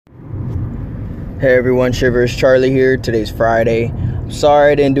Hey everyone, Shivers Charlie here. Today's Friday. I'm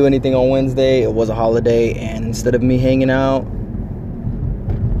sorry I didn't do anything on Wednesday. It was a holiday, and instead of me hanging out,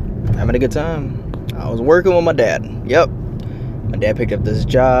 having a good time, I was working with my dad. Yep. My dad picked up this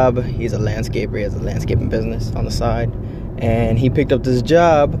job. He's a landscaper. He has a landscaping business on the side. And he picked up this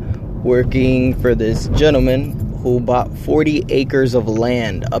job working for this gentleman who bought 40 acres of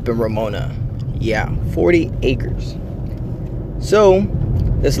land up in Ramona. Yeah, 40 acres. So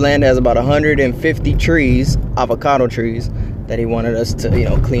this land has about 150 trees, avocado trees, that he wanted us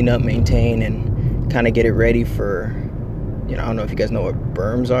to, clean up, maintain, and kind of get it ready for, I don't know if you guys know what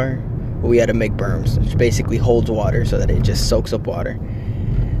berms are, but we had to make berms, which basically holds water so that it just soaks up water.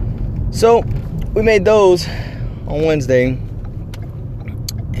 So we made those on Wednesday,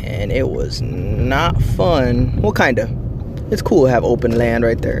 and it was not fun. Well, kind of. It's cool to have open land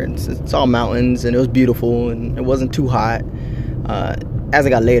right there. It's all mountains, and it was beautiful, and it wasn't too hot. As I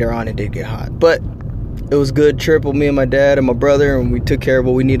got later on, it did get hot, but it was a good trip with me and my dad and my brother, and we took care of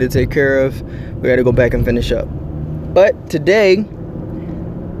what we needed to take care of. We had to go back and finish up. But today,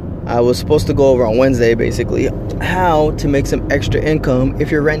 I was supposed to go over on Wednesday, basically, how to make some extra income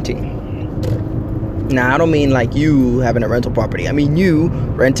if you're renting. Now, I don't mean like you having a rental property. I mean you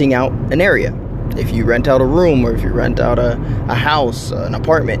renting out an area. If you rent out a room, or if you rent out a house, an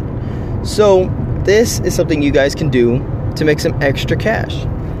apartment. So this is something you guys can do to make some extra cash.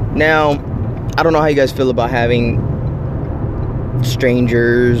 Now, I don't know how you guys feel about having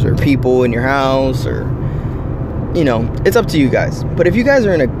strangers or people in your house, or it's up to you guys. But if you guys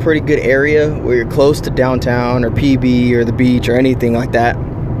are in a pretty good area where you're close to downtown or PB or the beach or anything like that,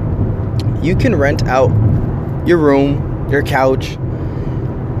 you can rent out your room, your couch,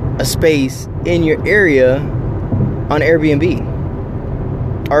 a space in your area on Airbnb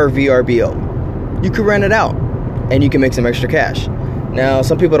or VRBO. You could rent it out and you can make some extra cash. Now,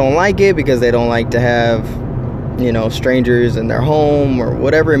 some people don't like it because they don't like to have, strangers in their home or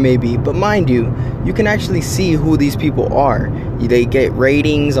whatever it may be. But mind you, you can actually see who these people are. They get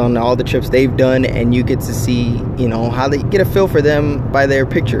ratings on all the trips they've done, and you get to see, how they get a feel for them by their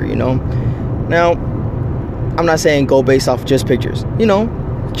picture, Now, I'm not saying go based off just pictures.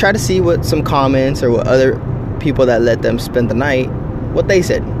 Try to see what some comments or what other people that let them spend the night, what they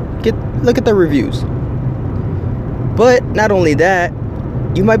said. Look at the reviews. But not only that,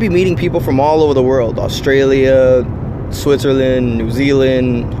 you might be meeting people from all over the world. Australia, Switzerland, New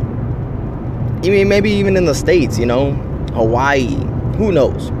Zealand, maybe even in the States, Hawaii, who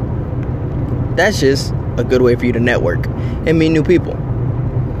knows? That's just a good way for you to network and meet new people.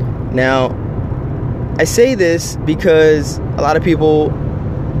 Now, I say this because a lot of people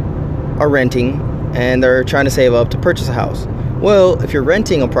are renting and they're trying to save up to purchase a house. Well, if you're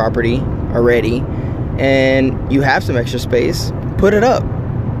renting a property already and you have some extra space, put it up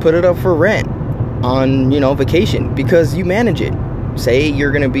for rent on vacation, because you manage it. Say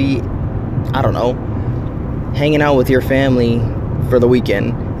you're gonna be, I don't know, hanging out with your family for the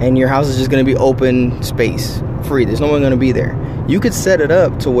weekend, and your house is just gonna be open space, free. There's no one gonna be there. You could set it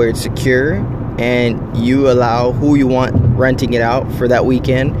up to where it's secure, and you allow who you want renting it out for that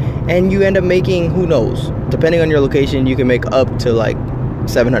weekend, and you end up making, who knows, depending on your location, you can make up to like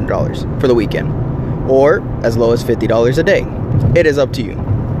 $700 for the weekend, or as low as $50 a day. It is up to you.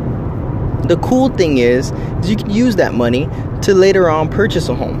 The cool thing is you can use that money to later on purchase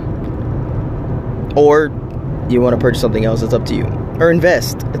a home, or you want to purchase something else. It's up to you, or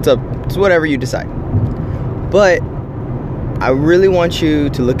invest. It's whatever you decide. But I really want you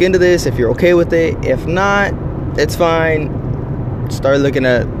to look into this if you're okay with it. If not, it's fine. Start looking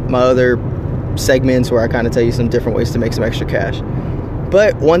at my other segments where I kind of tell you some different ways to make some extra cash.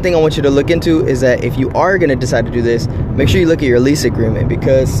 But one thing I want you to look into is that if you are going to decide to do this, make sure you look at your lease agreement,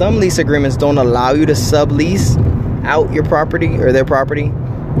 because some lease agreements don't allow you to sublease out your property or their property.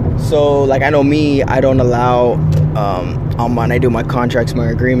 So like, I know me, I don't allow, when I do my contracts, my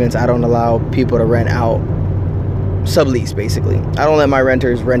agreements, I don't allow people to rent out, sublease basically. I don't let my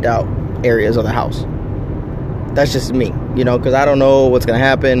renters rent out areas of the house. That's just me, because I don't know what's going to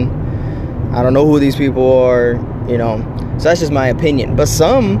happen. I don't know who these people are, So that's just my opinion. But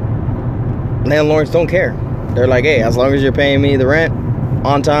some landlords don't care. They're like, hey, as long as you're paying me the rent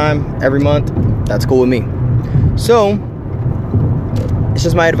on time every month, that's cool with me. So it's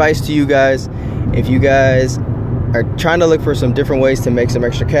just my advice to you guys. If you guys are trying to look for some different ways to make some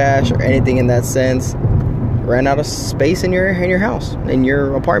extra cash or anything in that sense, rent out a space in your house, in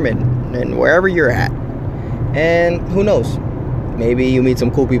your apartment, and wherever you're at. And who knows? Maybe you meet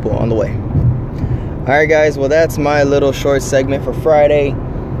some cool people on the way. Alright guys, well that's my little short segment for Friday.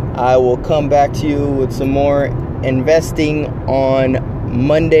 I will come back to you with some more investing on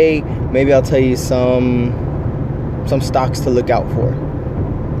Monday, maybe I'll tell you some stocks to look out for.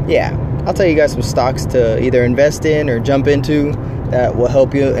 Yeah, I'll tell you guys some stocks to either invest in or jump into that will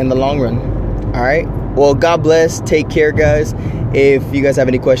help you in the long run. All right. Well, God bless. Take care, guys. If you guys have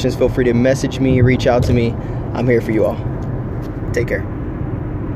any questions, feel free to message me, reach out to me. I'm here for you all. Take care.